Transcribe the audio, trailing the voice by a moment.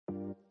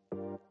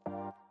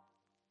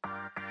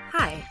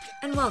Hi,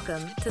 and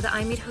welcome to the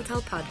I Meet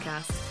Hotel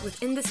podcast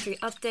with industry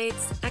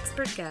updates,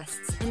 expert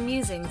guests, and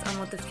musings on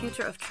what the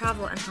future of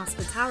travel and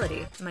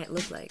hospitality might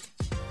look like.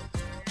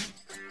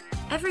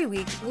 Every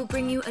week, we'll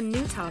bring you a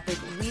new topic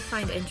we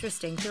find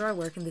interesting through our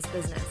work in this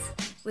business,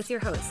 with your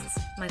hosts,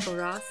 Michael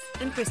Ross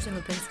and Christian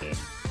Lipinski,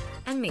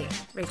 and me,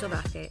 Rachel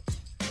Bathgate.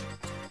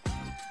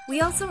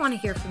 We also want to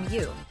hear from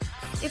you.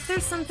 If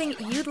there's something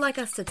you'd like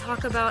us to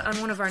talk about on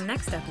one of our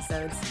next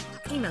episodes,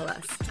 email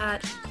us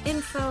at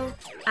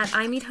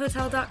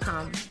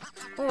info@imeethotel.com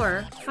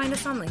or find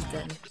us on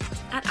LinkedIn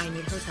at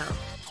iMeetHotel.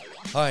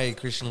 Hi,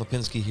 Christian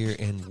Lipinski here,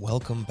 and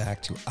welcome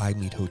back to I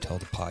Meet Hotel,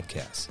 the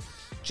podcast.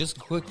 Just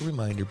a quick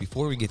reminder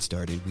before we get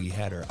started, we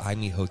had our I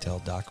Meet Hotel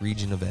DACH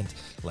region event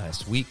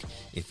last week.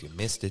 If you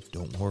missed it,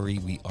 don't worry.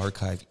 We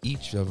archive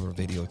each of our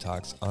video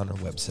talks on our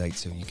website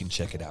so you can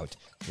check it out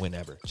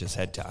whenever. Just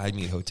head to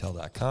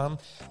imeethotel.com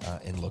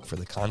and look for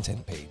the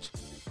content page.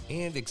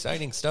 And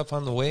exciting stuff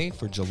on the way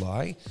for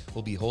July.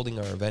 We'll be holding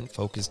our event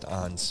focused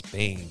on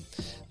Spain.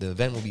 The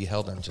event will be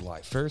held on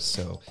July 1st,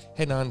 so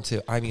head on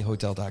to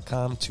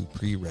imeethotel.com to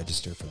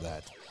pre-register for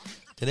that.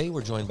 Today,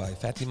 we're joined by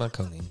Fatima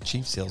Koning,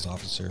 Chief Sales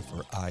Officer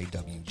for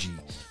IWG,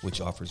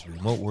 which offers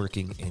remote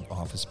working in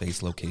office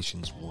space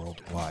locations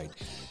worldwide.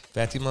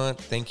 Fatima,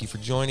 thank you for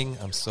joining.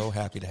 I'm so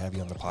happy to have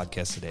you on the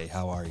podcast today.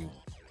 How are you?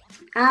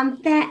 I'm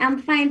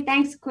fine.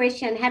 Thanks,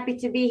 Christian. Happy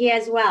to be here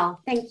as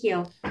well. Thank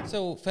you.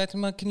 So,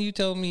 Fatima, can you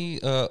tell me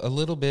a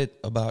little bit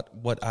about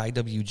what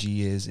IWG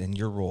is and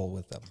your role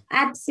with them?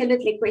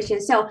 Absolutely, Christian.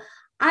 So,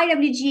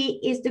 IWG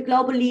is the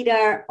global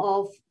leader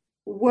of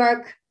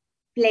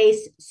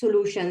workplace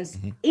solutions.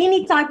 Mm-hmm.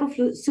 Any type of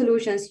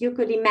solutions you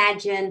could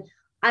imagine,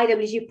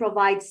 IWG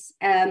provides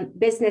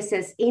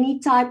businesses, any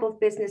type of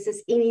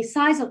businesses, any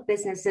size of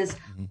businesses,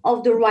 mm-hmm.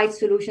 of the right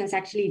solutions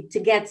actually to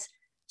get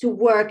to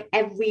work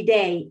every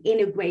day in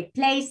a great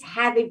place,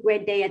 have a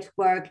great day at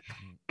work,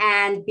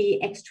 and be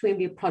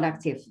extremely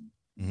productive.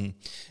 Mm-hmm.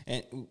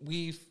 And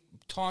we've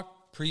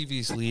talked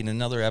previously in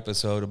another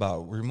episode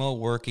about remote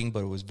working,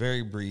 but it was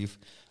very brief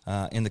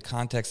in the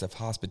context of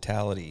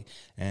hospitality.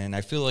 And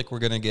I feel like we're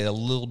going to get a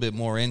little bit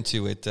more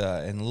into it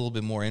and a little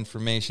bit more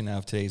information out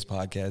of today's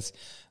podcast.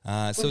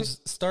 So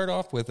start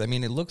off with,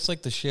 it looks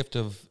like the shift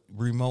of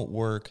remote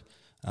work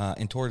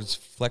and towards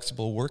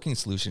flexible working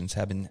solutions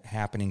have been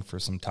happening for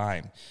some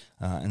time.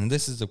 And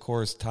this is, of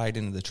course, tied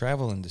into the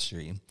travel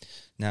industry.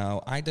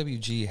 Now,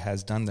 IWG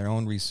has done their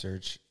own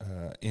research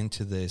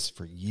into this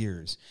for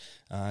years.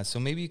 So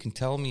maybe you can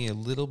tell me a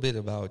little bit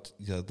about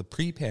the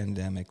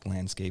pre-pandemic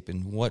landscape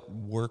and what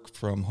work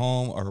from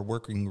home or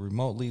working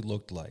remotely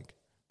looked like.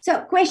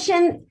 So,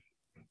 question,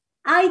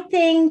 I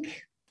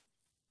think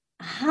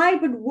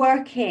hybrid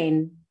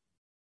working,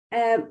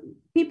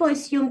 people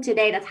assume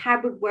today that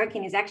hybrid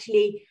working is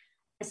actually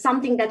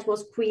something that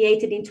was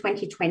created in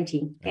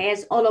 2020, okay,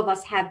 as all of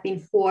us have been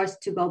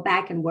forced to go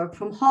back and work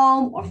from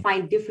home or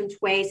find different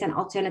ways and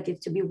alternatives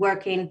to be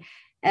working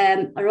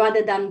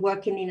rather than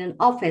working in an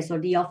office or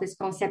the office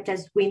concept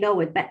as we know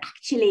it. But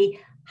actually,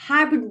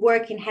 hybrid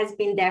working has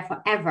been there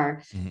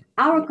forever. Mm-hmm.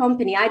 Our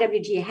company,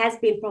 IWG, has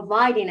been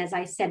providing, as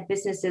I said,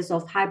 businesses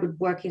of hybrid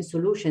working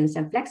solutions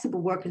and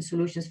flexible working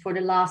solutions for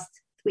the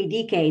last 3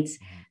 decades.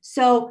 Mm-hmm.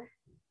 So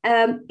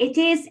it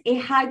is a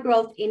high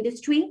growth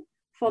industry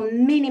for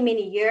many,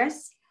 many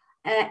years.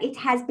 It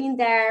has been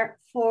there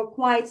for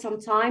quite some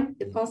time,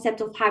 the concept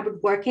of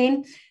hybrid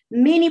working.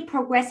 Many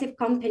progressive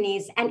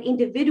companies and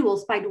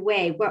individuals, by the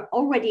way, were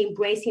already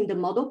embracing the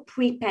model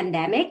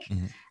pre-pandemic.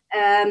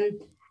 Mm-hmm.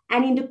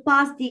 And in the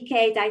past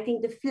decade, I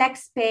think the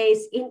flex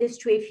space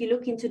industry, if you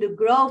look into the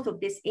growth of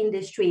this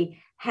industry,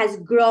 has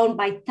grown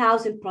by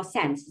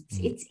 1,000%.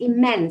 It's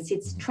immense,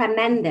 it's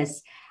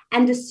tremendous.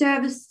 And the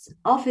service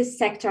office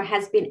sector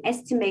has been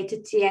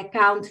estimated to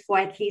account for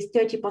at least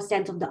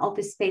 30% of the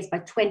office space by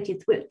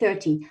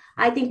 2030.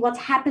 I think what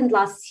happened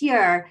last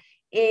year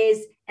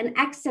is an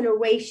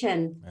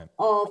acceleration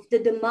of the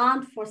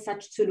demand for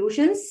such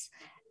solutions.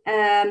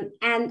 And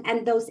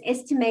those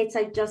estimates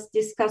I just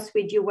discussed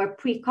with you were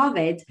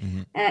pre-COVID.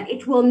 Mm-hmm.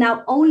 It will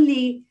now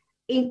only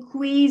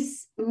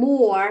increase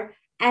more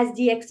as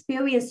the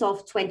experience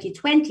of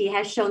 2020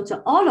 has shown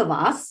to all of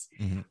us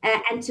and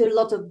to a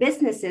lot of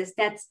businesses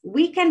that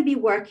we can be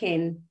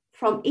working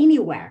from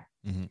anywhere.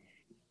 Mm-hmm.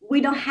 We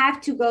don't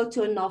have to go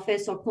to an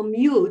office or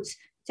commute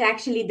to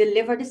actually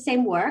deliver the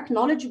same work.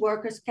 Knowledge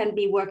workers can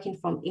be working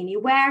from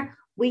anywhere.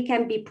 We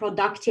can be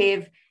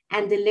productive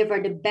and deliver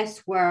the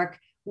best work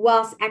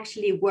whilst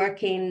actually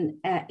working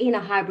in a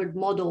hybrid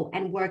model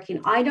and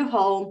working either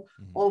home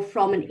or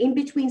from an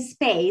in-between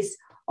space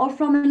or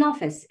from an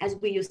office, as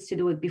we used to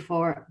do it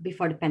before the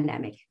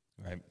pandemic.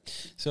 Right.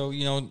 So,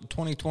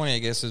 2020, I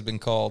guess, has been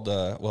called,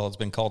 it's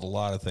been called a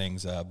lot of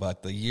things,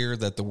 but the year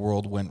that the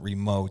world went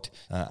remote.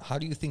 How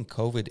do you think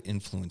COVID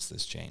influenced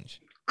this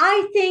change?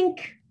 I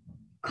think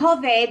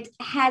COVID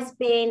has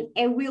been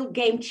a real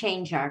game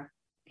changer.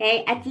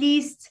 Okay, at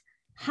least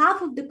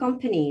half of the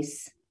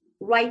companies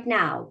right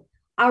now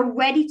are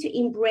ready to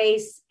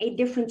embrace a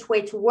different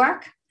way to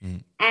work,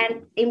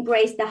 and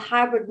embrace the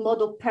hybrid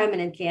model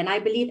permanently. And I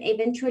believe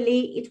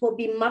eventually it will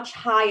be much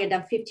higher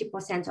than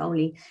 50%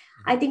 only.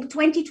 I think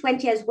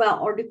 2020 as well,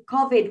 or the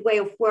COVID way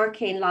of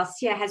working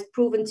last year, has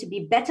proven to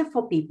be better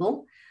for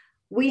people.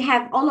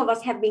 All of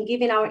us have been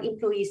giving our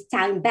employees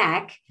time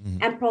back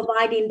and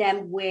providing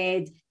them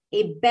with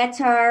a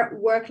better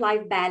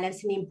work-life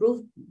balance, an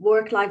improved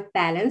work-life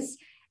balance,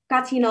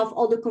 cutting off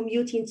all the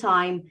commuting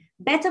time,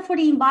 better for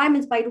the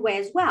environment, by the way,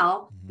 as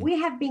well. We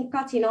have been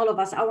cutting, all of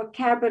us, our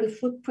carbon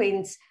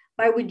footprints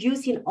by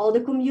reducing all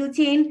the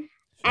commuting.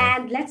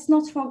 And let's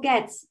not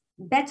forget,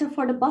 better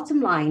for the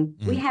bottom line.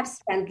 We have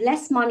spent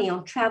less money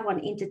on travel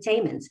and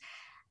entertainment.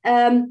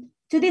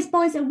 To this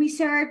point, the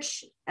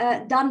research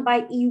done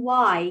by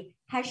EY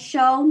has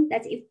shown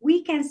that if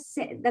we can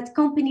that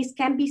companies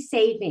can be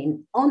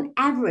saving on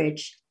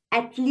average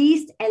at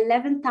least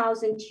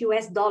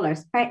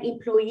 $11,000 per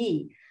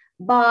employee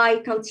by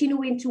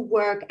continuing to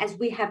work as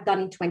we have done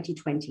in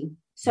 2020.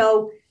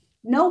 So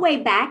no way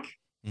back.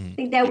 I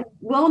think there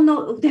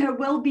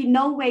will be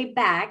no way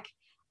back,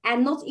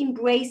 and not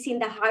embracing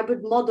the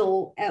hybrid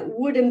model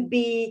wouldn't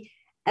be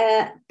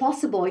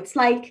possible. It's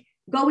like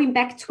going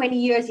back 20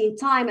 years in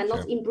time and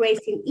not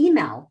embracing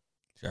email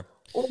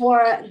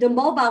or the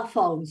mobile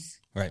phones.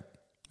 Right.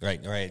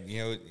 You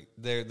know,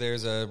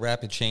 there's a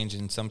rapid change,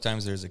 and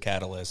sometimes there's a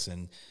catalyst,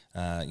 and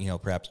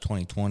perhaps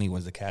 2020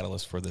 was the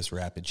catalyst for this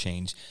rapid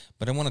change.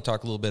 But I want to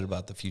talk a little bit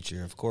about the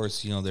future. Of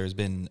course, there's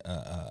been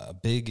a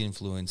big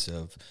influence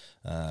of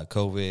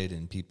COVID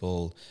and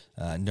people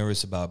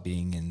nervous about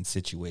being in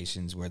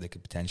situations where they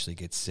could potentially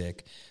get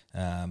sick.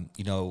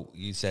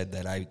 You said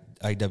that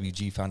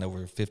IWG found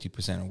over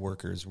 50% of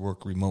workers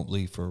work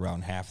remotely for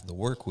around half of the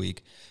work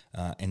week.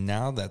 And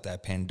now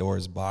that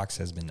Pandora's box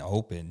has been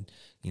opened,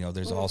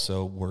 there's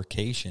also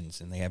workations,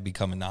 and they have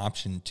become an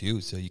option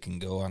too. So you can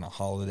go on a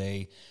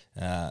holiday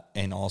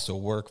and also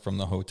work from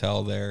the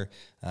hotel there,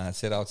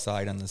 sit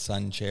outside on the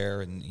sun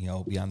chair and,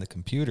 be on the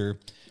computer.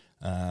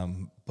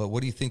 But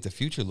what do you think the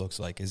future looks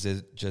like? Is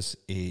it just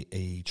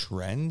a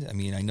trend? I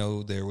mean, I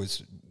know there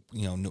was,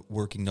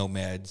 working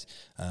nomads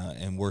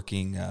and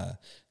working,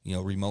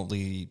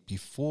 remotely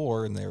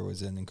before, and there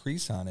was an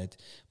increase on it.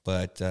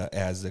 But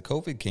as the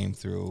COVID came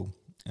through,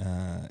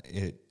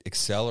 it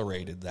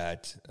accelerated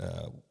that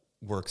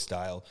work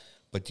style.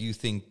 But do you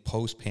think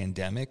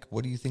post-pandemic,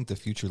 what do you think the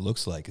future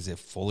looks like? Is it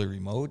fully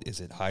remote? Is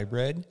it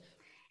hybrid?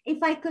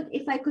 If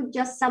I could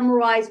just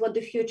summarize what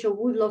the future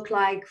would look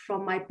like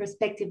from my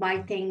perspective,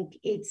 I think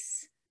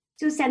it's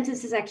 2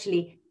 sentences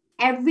actually.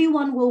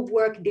 Everyone will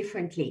work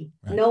differently.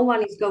 Right. No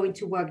one is going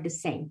to work the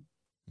same.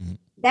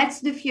 That's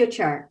the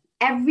future.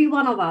 Every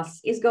one of us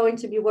is going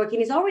to be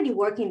is already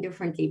working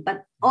differently,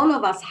 but all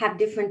of us have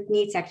different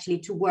needs actually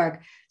to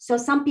work. So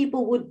some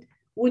people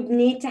would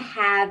need to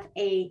have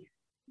a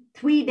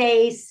 3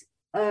 days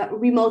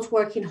remote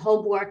working,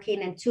 home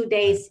working, and 2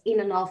 days in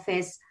an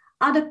office.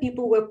 Other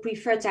people will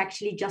prefer to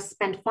actually just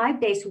spend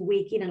 5 days a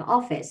week in an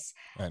office.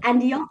 Right.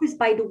 And the office,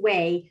 by the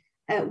way,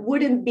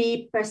 wouldn't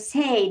be per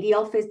se the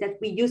office that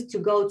we used to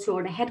go to,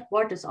 or the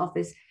headquarters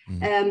office.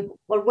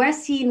 What we're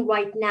seeing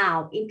right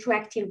now,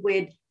 interacting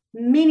with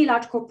many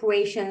large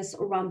corporations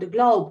around the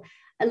globe,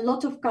 a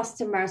lot of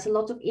customers, a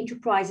lot of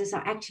enterprises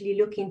are actually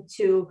looking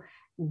to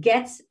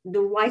get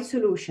the right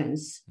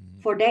solutions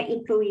for their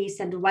employees,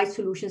 and the right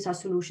solutions are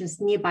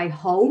solutions nearby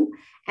home,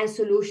 and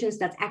solutions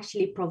that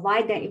actually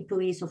provide their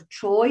employees of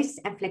choice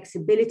and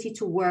flexibility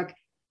to work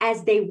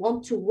as they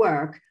want to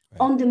work.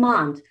 Right. On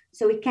demand.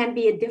 So it can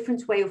be a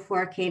different way of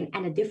working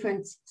and a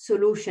different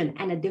solution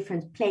and a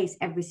different place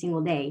every single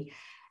day.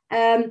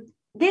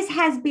 This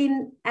has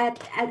been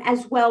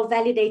as well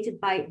validated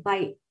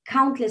by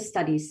countless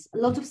studies. A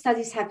lot of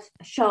studies have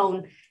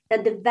shown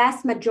that the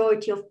vast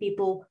majority of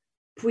people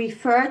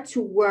prefer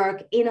to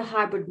work in a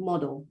hybrid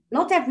model.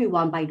 Not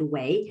everyone, by the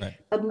way, right.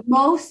 But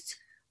most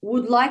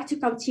would like to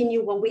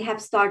continue what we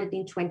have started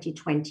in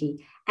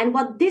 2020. And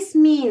what this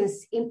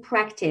means in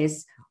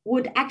practice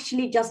would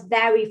actually just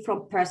vary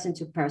from person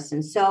to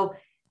person. So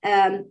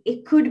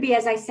it could be,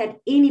 as I said,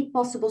 any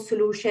possible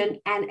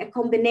solution and a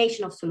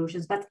combination of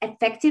solutions, but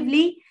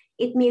effectively,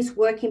 it means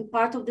working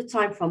part of the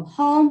time from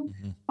home,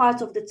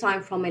 part of the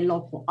time from a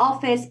local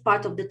office,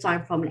 part of the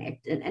time from a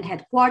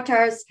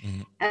headquarters.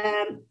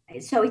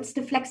 So it's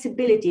the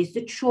flexibility, it's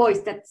the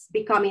choice that's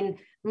becoming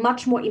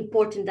much more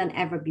important than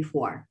ever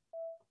before.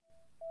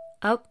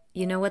 Oh,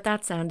 you know what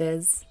that sound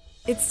is.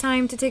 It's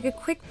time to take a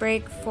quick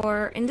break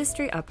for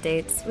industry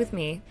updates with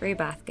me, Ray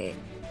Bathgate.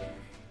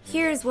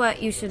 Here's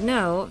what you should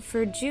know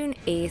for June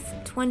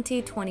 8th,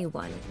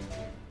 2021.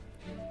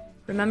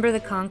 Remember the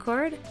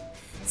Concorde?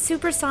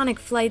 Supersonic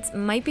flights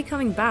might be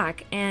coming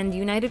back, and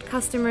United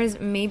customers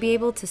may be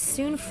able to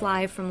soon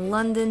fly from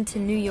London to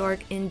New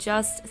York in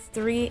just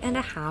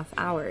 3.5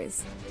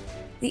 hours.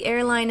 The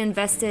airline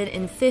invested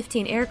in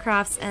 15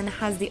 aircrafts and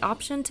has the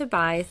option to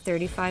buy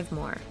 35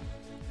 more.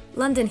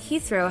 London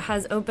Heathrow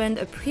has opened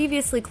a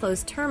previously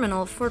closed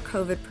terminal for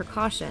COVID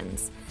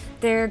precautions.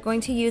 They're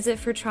going to use it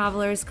for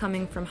travelers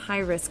coming from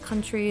high-risk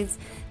countries.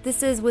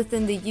 This is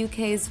within the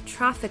UK's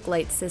traffic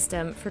light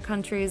system for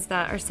countries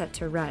that are set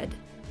to red.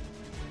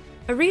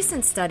 A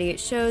recent study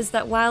shows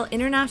that while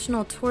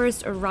international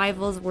tourist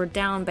arrivals were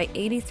down by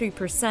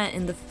 83%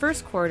 in the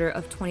first quarter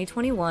of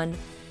 2021,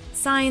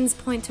 signs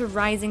point to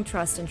rising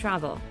trust in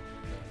travel.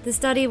 The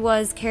study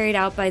was carried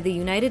out by the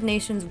United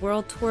Nations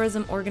World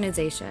Tourism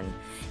Organization,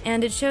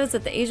 and it shows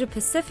that the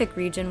Asia-Pacific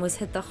region was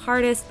hit the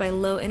hardest by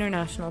low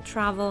international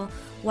travel,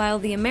 while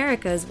the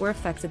Americas were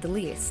affected the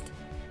least.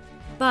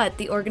 But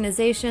the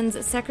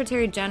organization's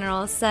Secretary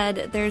General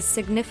said there's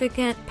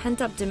significant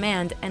pent-up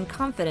demand and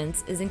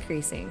confidence is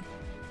increasing.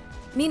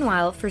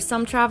 Meanwhile, for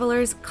some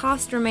travelers,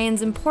 cost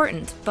remains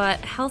important, but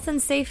health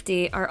and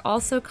safety are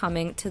also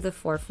coming to the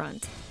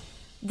forefront.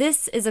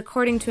 This is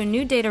according to a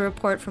new data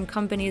report from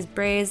companies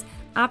Braze,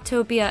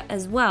 Apptopia,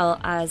 as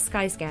well as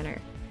Skyscanner.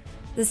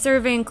 The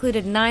survey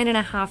included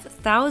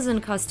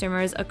 9,500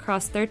 customers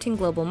across 13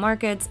 global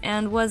markets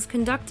and was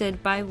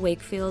conducted by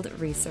Wakefield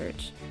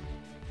Research.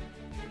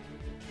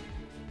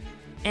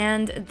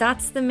 And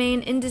that's the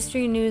main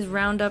industry news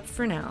roundup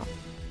for now.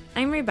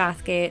 I'm Ray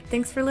Bathgate,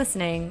 thanks for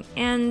listening,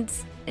 and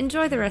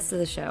enjoy the rest of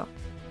the show.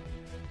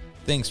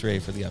 Thanks, Ray,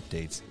 for the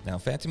updates. Now,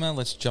 Fatima,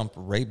 let's jump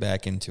right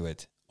back into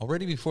it.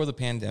 Already before the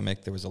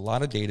pandemic, there was a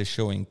lot of data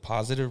showing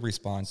positive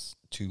response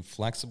to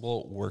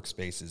flexible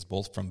workspaces,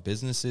 both from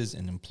businesses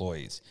and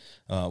employees.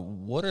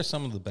 What are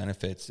some of the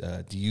benefits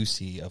do you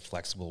see of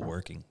flexible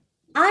working?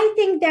 I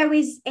think there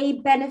is a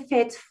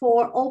benefit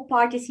for all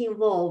parties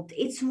involved.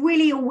 It's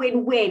really a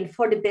win-win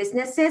for the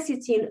businesses.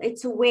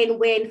 It's a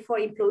win-win for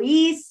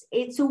employees.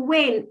 It's a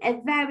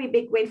very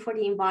big win for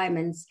the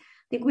environments.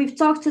 I think we've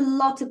talked a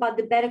lot about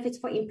the benefits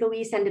for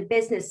employees and the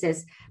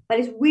businesses, but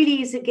it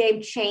really is a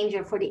game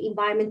changer for the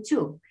environment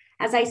too.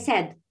 As I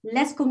said,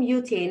 less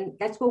commuting,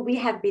 that's what we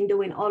have been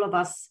doing, all of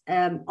us,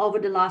 over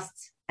the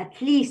last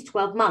at least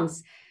 12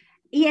 months.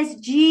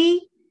 ESG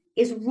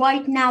is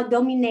right now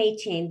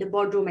dominating the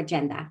boardroom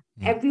agenda.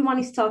 Everyone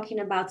is talking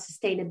about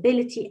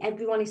sustainability.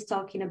 Everyone is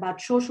talking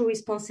about social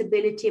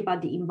responsibility,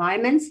 about the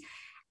environments.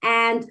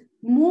 And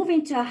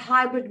moving to a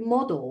hybrid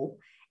model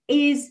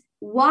is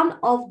one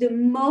of the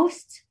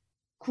most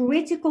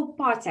critical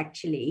parts,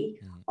 actually,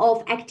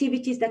 of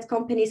activities that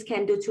companies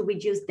can do to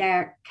reduce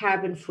their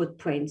carbon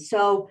footprint.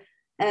 So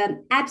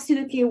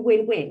absolutely a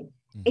win-win.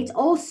 It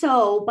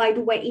also, by the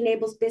way,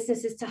 enables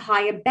businesses to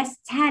hire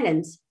best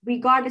talents,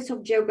 regardless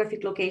of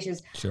geographic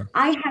locations. Sure.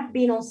 I have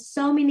been on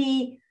so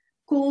many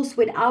calls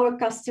with our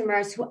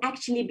customers who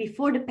actually,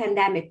 before the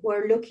pandemic,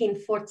 were looking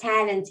for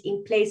talent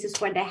in places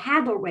where they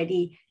had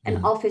already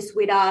an office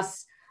with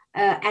us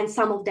and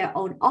some of their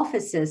own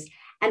offices.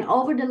 And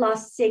over the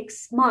last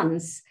 6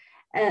 months,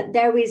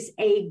 there is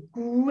a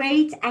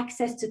great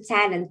access to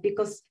talent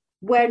because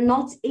we're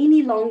not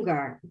any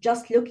longer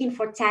just looking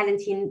for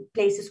talent in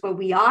places where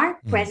we are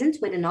present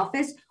with an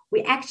office.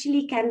 We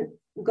actually can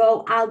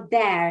go out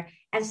there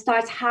and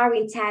start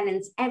hiring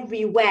talents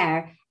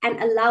everywhere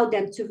and allow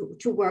them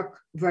to work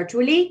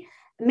virtually.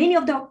 Many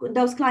of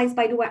those clients,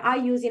 by the way, are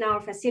using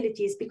our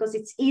facilities because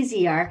it's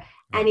easier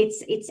and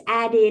it's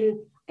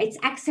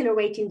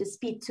accelerating the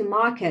speed to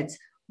market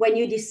when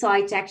you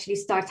decide to actually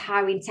start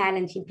hiring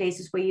talent in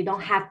places where you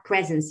don't have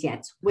presence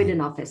yet with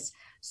an office.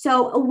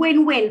 So a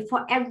win-win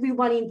for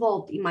everyone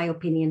involved, in my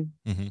opinion.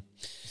 Mm-hmm.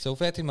 So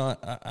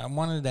Fatima, I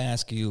wanted to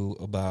ask you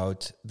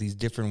about these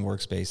different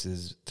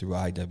workspaces through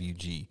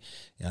IWG.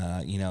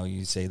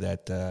 You say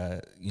that,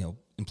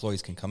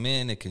 employees can come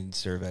in, it can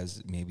serve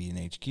as maybe an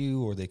HQ,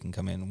 or they can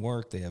come in and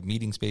work. They have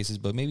meeting spaces,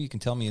 but maybe you can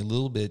tell me a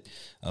little bit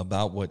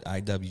about what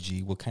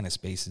IWG, what kind of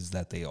spaces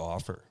that they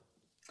offer.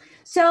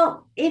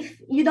 So if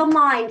you don't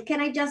mind,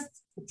 can I just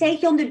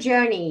take you on the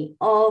journey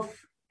of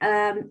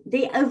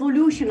the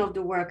evolution of the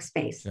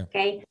workspace? Sure.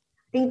 Okay.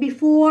 I think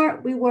before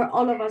we were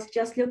all of us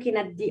just looking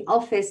at the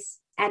office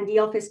and the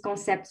office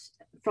concept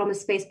from a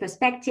space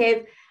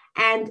perspective.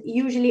 And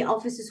usually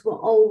offices will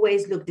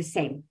always look the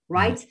same,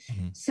 right?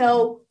 Mm-hmm.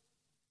 So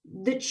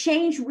the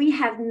change we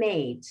have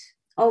made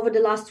over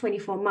the last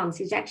 24 months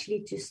is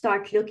actually to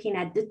start looking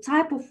at the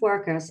type of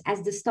workers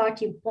as the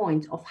starting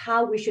point of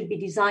how we should be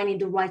designing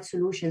the right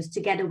solutions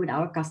together with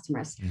our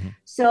customers. Mm-hmm.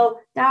 So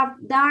there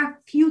are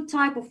few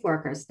type of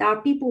workers. There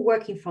are people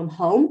working from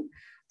home.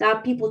 There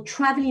are people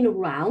traveling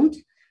around,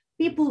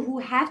 people who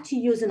have to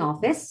use an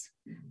office,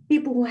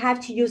 people who have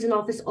to use an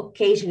office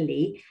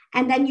occasionally.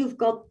 And then you've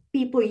got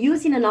people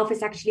using an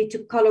office actually to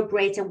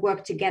collaborate and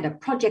work together,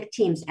 project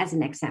teams as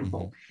an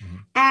example. Mm-hmm.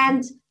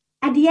 And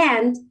at the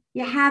end,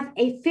 you have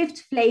a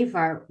fifth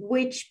flavor,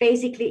 which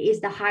basically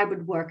is the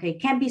hybrid worker.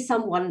 It can be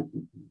someone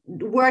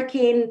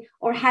working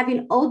or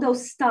having all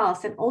those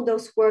styles and all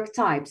those work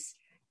types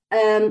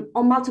on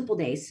multiple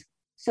days.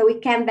 So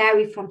it can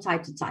vary from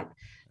type to type.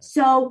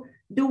 So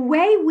the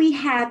way we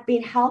have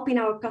been helping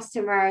our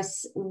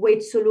customers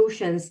with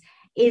solutions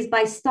is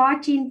by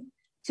starting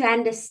to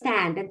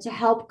understand and to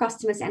help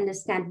customers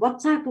understand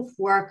what type of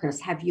workers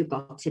have you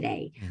got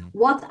today?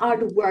 What are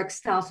the work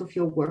styles of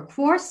your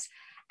workforce?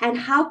 And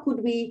how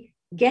could we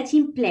get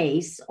in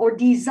place or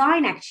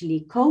design,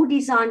 actually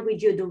co-design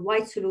with you the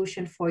right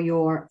solution for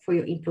your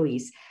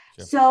employees?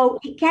 Sure. So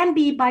it can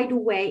be, by the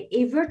way,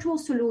 a virtual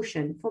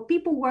solution for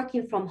people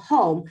working from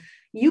home.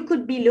 You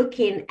could be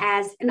looking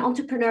as an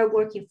entrepreneur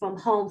working from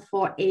home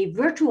for a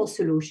virtual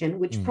solution,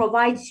 which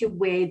provides you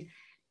with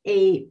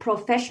a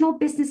professional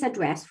business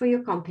address for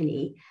your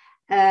company.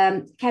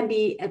 Can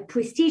be a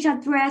prestige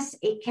address,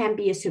 it can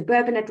be a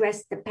suburban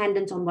address,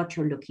 dependent on what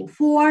you're looking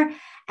for.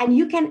 And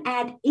you can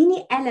add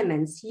any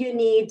elements you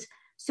need,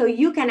 so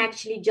you can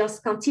actually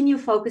just continue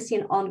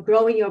focusing on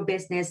growing your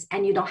business,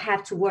 and you don't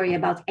have to worry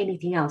about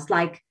anything else,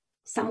 like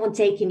someone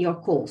taking your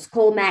calls,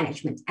 call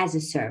management as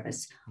a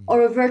service,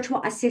 or a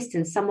virtual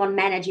assistant, someone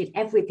managing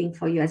everything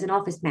for you as an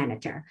office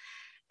manager.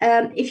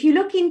 If you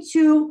look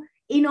into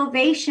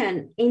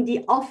innovation in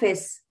the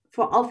office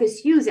for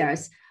office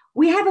users,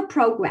 we have a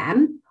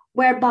program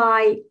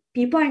whereby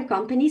people and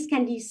companies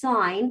can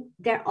design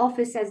their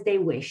office as they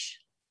wish.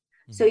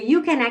 So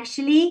you can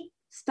actually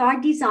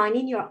start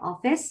designing your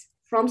office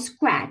from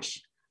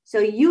scratch. So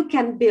you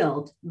can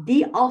build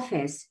the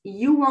office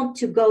you want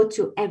to go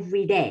to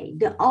every day,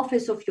 the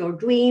office of your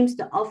dreams,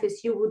 the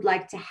office you would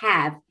like to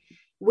have,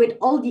 with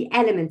all the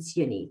elements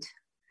you need.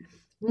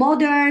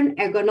 Modern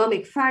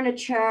ergonomic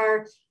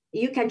furniture.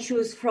 You can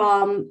choose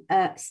from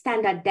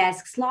standard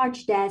desks,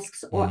 large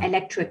desks, or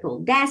electrical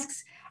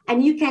desks.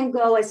 And you can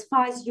go as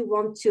far as you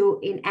want to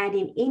in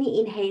adding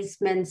any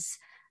enhancements.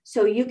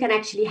 So you can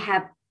actually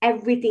have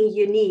everything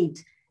you need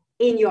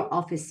in your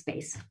office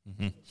space.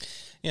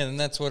 Yeah, and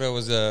that's what I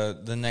was,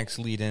 the next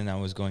lead in I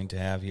was going to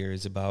have here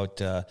is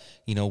about,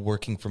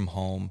 working from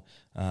home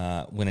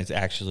when it's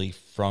actually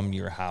from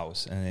your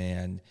house.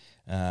 And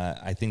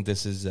I think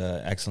this is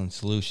an excellent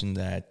solution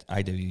that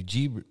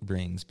IWG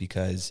brings,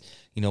 because,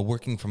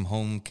 working from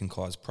home can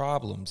cause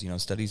problems.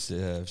 Studies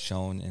have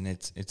shown, and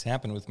it's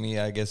happened with me,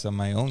 I guess, on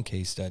my own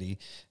case study,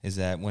 is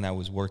that when I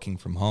was working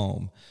from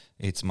home,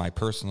 it's my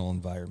personal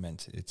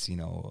environment. It's,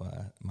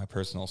 my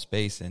personal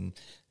space. And,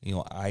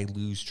 I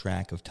lose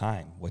track of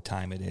time, what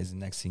time it is.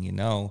 And next thing you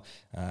know,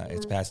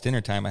 it's past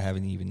dinner time. I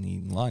haven't even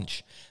eaten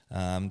lunch.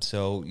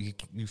 So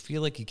you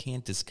feel like you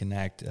can't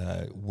disconnect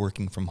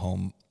working from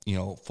home,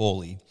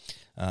 fully.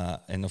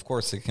 And of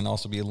course, it can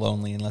also be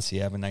lonely unless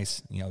you have a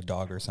nice,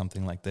 dog or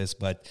something like this.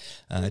 But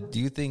do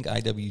you think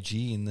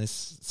IWG in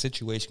this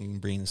situation can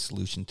bring a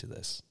solution to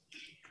this?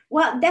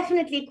 Well,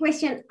 definitely,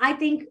 Christian. I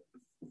think,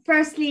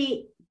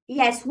 firstly,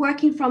 yes,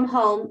 working from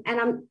home, and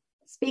I'm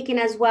speaking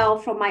as well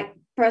from my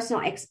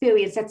personal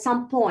experience. At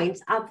some point,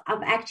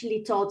 I've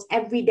actually thought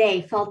every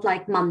day felt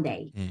like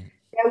Monday.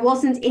 There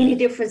wasn't any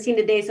difference in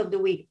the days of the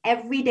week.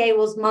 Every day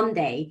was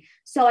Monday.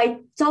 So I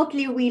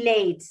totally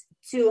relate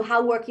to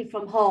how working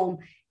from home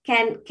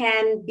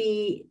can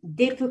be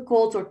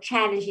difficult or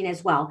challenging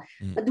as well.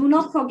 But do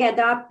not forget,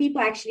 there are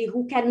people actually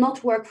who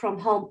cannot work from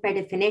home per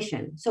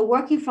definition. So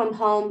working from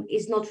home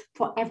is not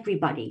for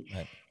everybody.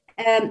 Right.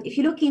 If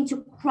you look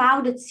into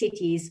crowded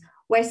cities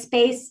where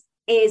space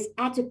is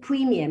at a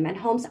premium and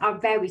homes are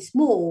very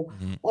small,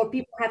 or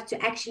people have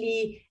to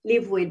actually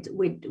live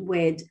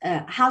with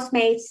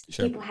housemates,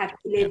 sure. People have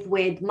to live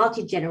with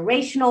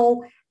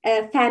multi-generational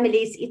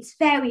families, it's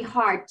very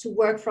hard to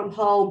work from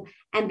home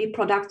and be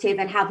productive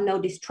and have no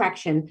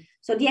distraction.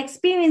 So the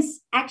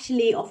experience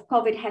actually of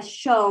COVID has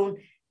shown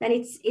that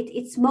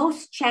it's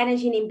most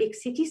challenging in big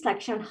cities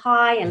like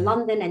Shanghai and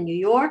London and New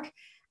York,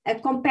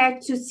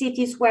 compared to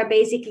cities where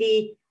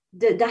basically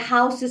the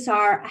houses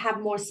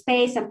have more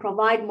space and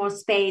provide more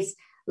space,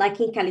 like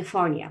in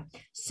California.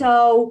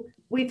 So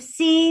we've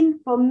seen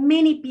for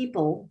many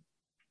people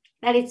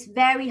that it's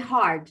very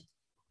hard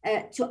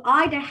to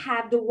either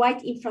have the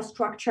right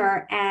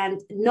infrastructure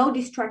and no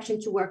distraction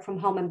to work from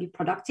home and be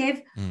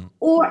productive,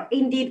 or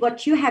indeed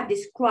what you have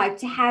described,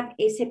 to have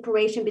a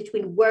separation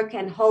between work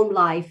and home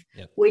life,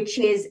 which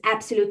is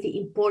absolutely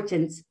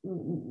important.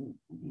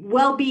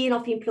 Well-being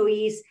of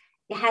employees,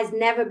 it has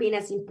never been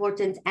as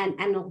important and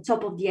on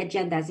top of the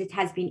agenda as it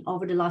has been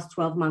over the last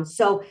 12 months.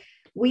 So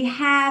we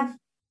have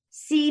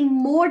seen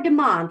more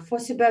demand for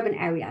suburban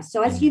areas.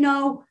 So as you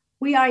know,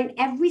 we are in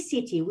every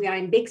city. We are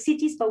in big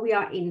cities, but we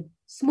are in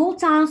small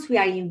towns. We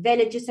are in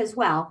villages as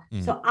well.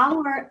 So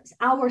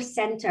our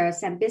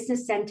centers and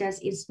business centers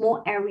in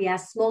small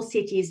areas, small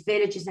cities,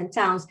 villages, and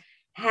towns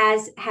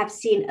have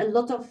seen a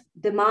lot of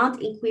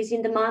demand,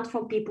 increasing demand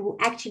from people who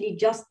actually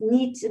just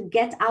need to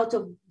get out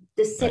of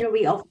the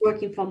scenery of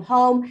working from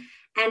home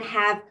and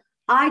have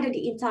either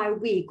the entire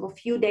week or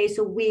few days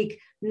a week,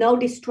 no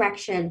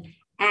distraction,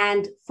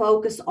 and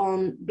focus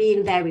on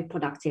being very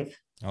productive.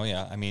 Oh,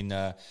 yeah. I mean,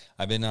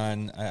 I've been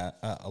on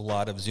a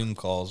lot of Zoom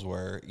calls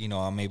where,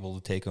 I'm able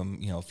to take them,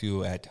 a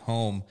few at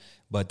home,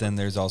 but then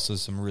there's also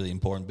some really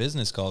important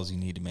business calls you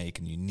need to make,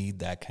 and you need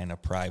that kind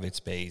of private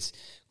space,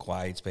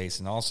 quiet space,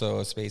 and also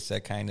a space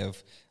that kind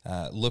of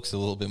looks a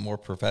little bit more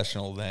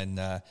professional than,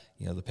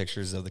 the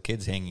pictures of the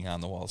kids hanging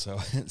on the wall.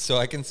 So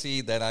I can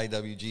see that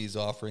IWG is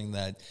offering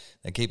that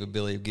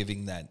capability of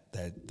giving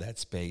that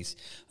space.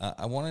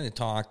 I wanted to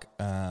talk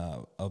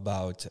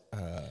about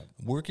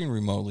working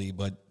remotely,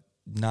 but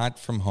not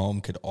from home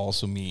could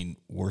also mean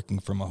working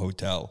from a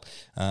hotel.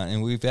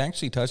 And we've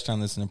actually touched on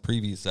this in a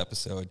previous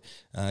episode.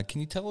 Can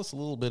you tell us a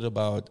little bit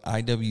about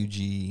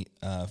IWG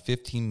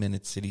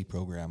 15-Minute City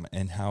program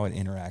and how it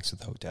interacts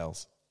with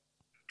hotels?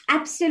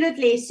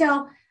 Absolutely.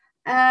 So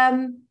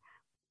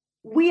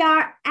we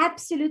are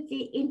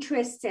absolutely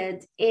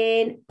interested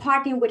in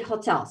partnering with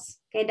hotels.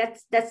 Okay,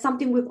 that's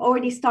something we've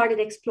already started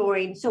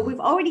exploring. So we've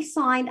already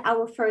signed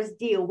our first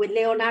deal with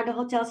Leonardo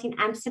Hotels in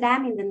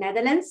Amsterdam in the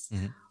Netherlands,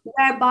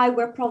 whereby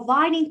we're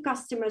providing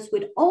customers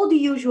with all the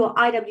usual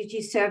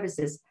IWG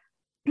services,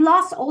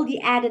 plus all the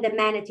added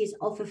amenities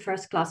of a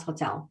first-class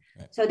hotel.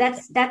 Right. So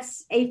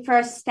that's a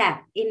first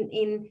step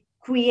in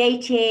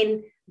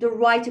creating the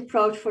right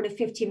approach for the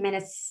 15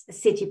 Minutes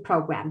City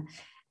program.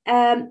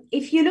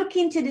 If you look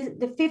into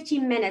the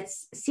 15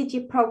 Minutes City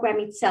program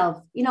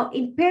itself,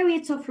 in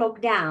periods of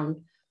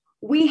lockdown,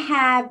 we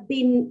have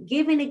been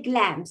given a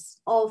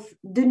glimpse of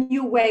the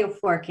new way of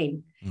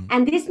working.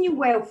 And this new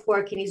way of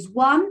working is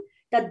one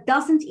that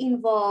doesn't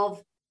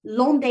involve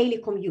long daily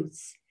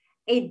commutes.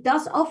 It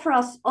does offer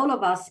all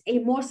of us a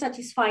more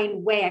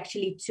satisfying way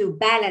actually to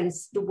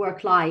balance the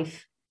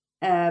work-life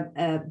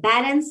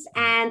balance,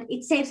 and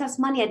it saves us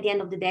money at the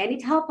end of the day, and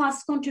it helps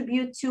us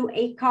contribute to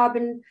a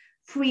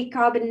carbon-free,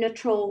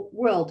 carbon-neutral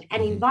world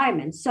and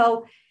environment.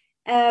 So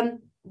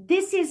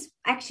this is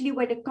actually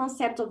where the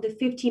concept of the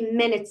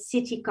 15-minute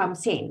city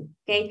comes in.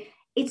 Okay,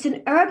 it's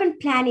an urban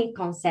planning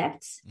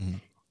concept.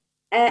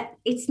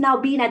 It's now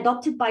being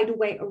adopted, by the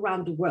way,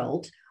 around the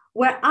world,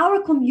 where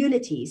our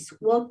communities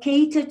will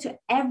cater to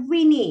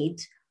every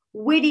need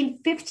within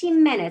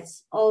 15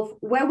 minutes of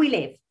where we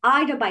live,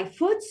 either by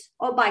foot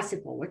or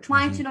bicycle. We're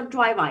trying to not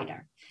drive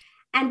either.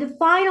 And the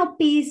final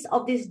piece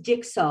of this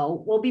jigsaw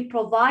will be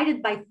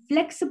provided by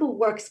flexible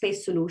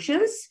workspace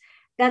solutions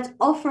that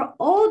offer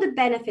all the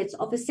benefits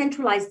of a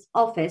centralized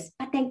office,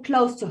 but then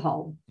close to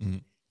home.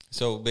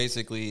 So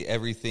basically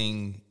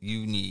everything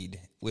you need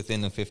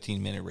within a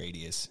 15-minute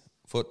radius.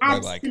 Foot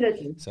Absolutely. By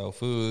bike. So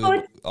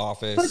food,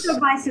 office. Foot or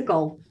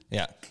bicycle.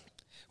 Yeah.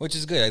 Which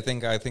is good. I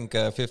think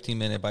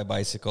 15-minute by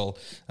bicycle.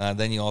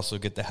 Then you also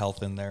get the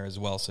health in there as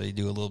well. So you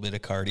do a little bit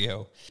of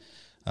cardio.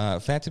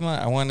 Fatima,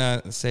 I want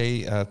to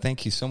say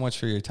thank you so much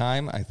for your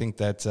time. I think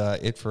that's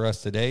it for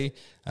us today.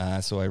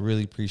 So I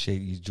really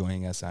appreciate you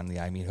joining us on the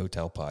iMeet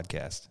Hotel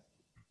podcast.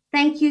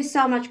 Thank you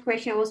so much,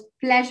 Christian. It was a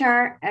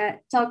pleasure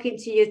talking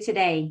to you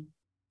today.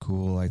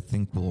 Cool. I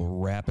think we'll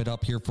wrap it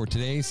up here for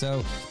today.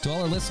 So to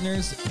all our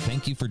listeners,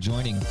 thank you for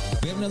joining.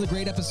 We have another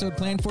great episode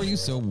planned for you,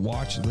 so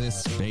watch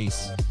this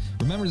space.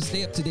 Remember to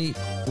stay up to date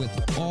with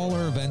all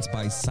our events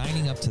by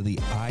signing up to the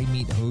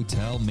iMeet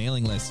Hotel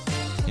mailing list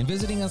and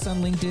visiting us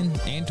on LinkedIn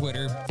and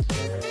Twitter.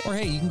 Or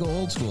hey, you can go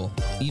old school.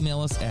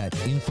 Email us at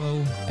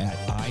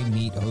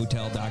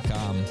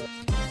info@imeethotel.com.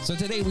 So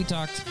today we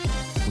talked,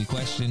 we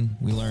questioned,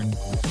 we learned,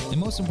 and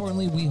most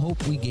importantly, we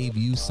hope we gave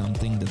you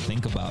something to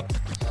think about.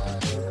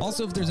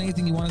 Also, if there's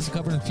anything you want us to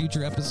cover in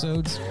future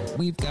episodes,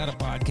 we've got a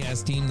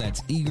podcast team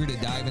that's eager to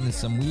dive into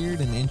some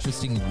weird and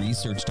interesting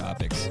research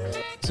topics.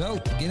 So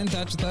get in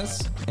touch with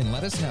us and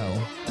let us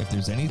know if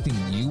there's anything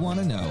you want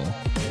to know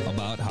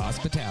about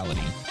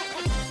hospitality.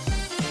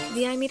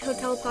 The iMeet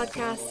Hotel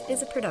podcast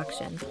is a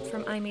production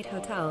from iMeet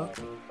Hotel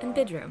and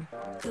Bidroom,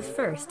 the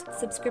first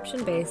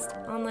subscription-based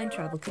online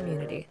travel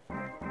community.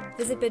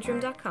 Visit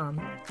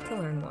bidroom.com to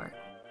learn more.